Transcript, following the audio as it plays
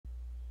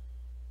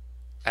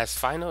As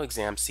final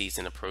exam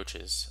season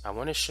approaches, I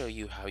want to show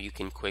you how you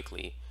can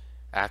quickly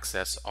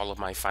access all of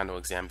my final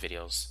exam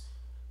videos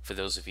for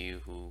those of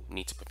you who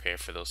need to prepare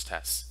for those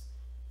tests.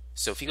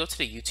 So if you go to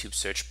the YouTube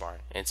search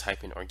bar and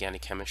type in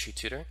Organic Chemistry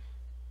Tutor,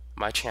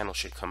 my channel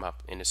should come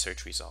up in the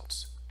search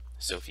results.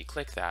 So if you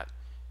click that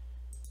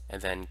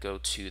and then go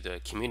to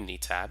the Community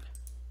tab,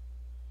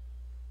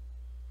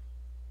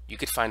 you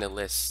could find a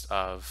list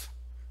of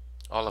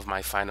all of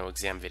my final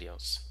exam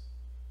videos.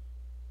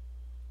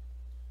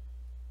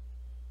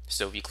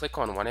 So if you click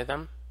on one of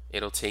them,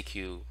 it'll take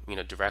you,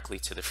 directly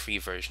to the free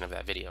version of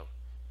that video.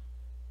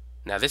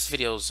 Now this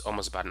video is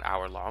almost about an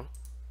hour long,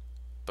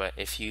 but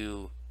if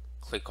you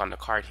click on the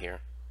card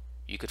here,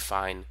 you could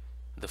find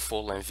the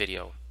full-length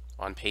video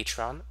on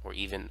Patreon or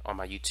even on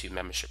my YouTube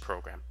membership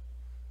program.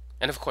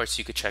 And of course,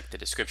 you could check the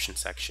description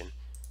section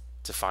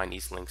to find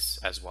these links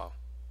as well.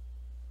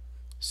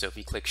 So if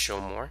you click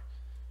Show More,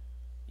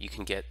 you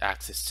can get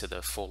access to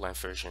the full-length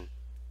version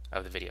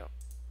of the video.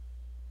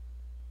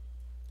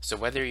 So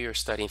whether you're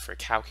studying for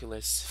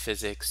calculus,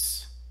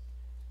 physics,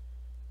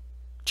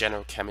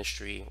 general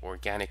chemistry,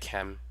 organic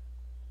chem,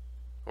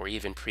 or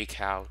even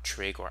pre-cal,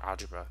 trig, or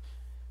algebra,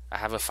 I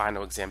have a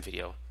final exam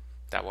video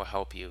that will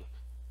help you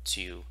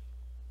to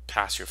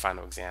pass your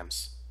final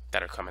exams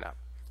that are coming up.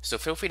 So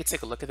feel free to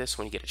take a look at this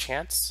when you get a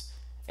chance,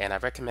 and I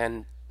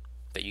recommend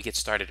that you get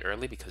started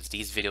early because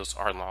these videos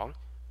are long.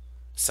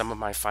 Some of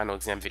my final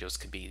exam videos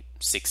could be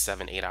 6,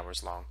 7, 8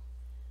 hours long.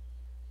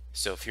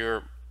 So if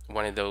you're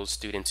one of those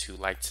students who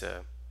like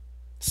to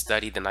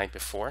study the night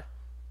before,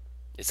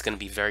 it's going to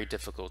be very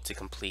difficult to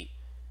complete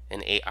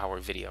an 8-hour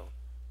video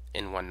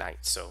in one night.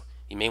 So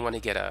you may want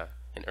to get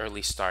an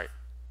early start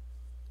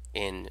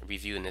in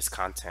reviewing this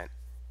content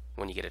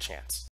when you get a chance.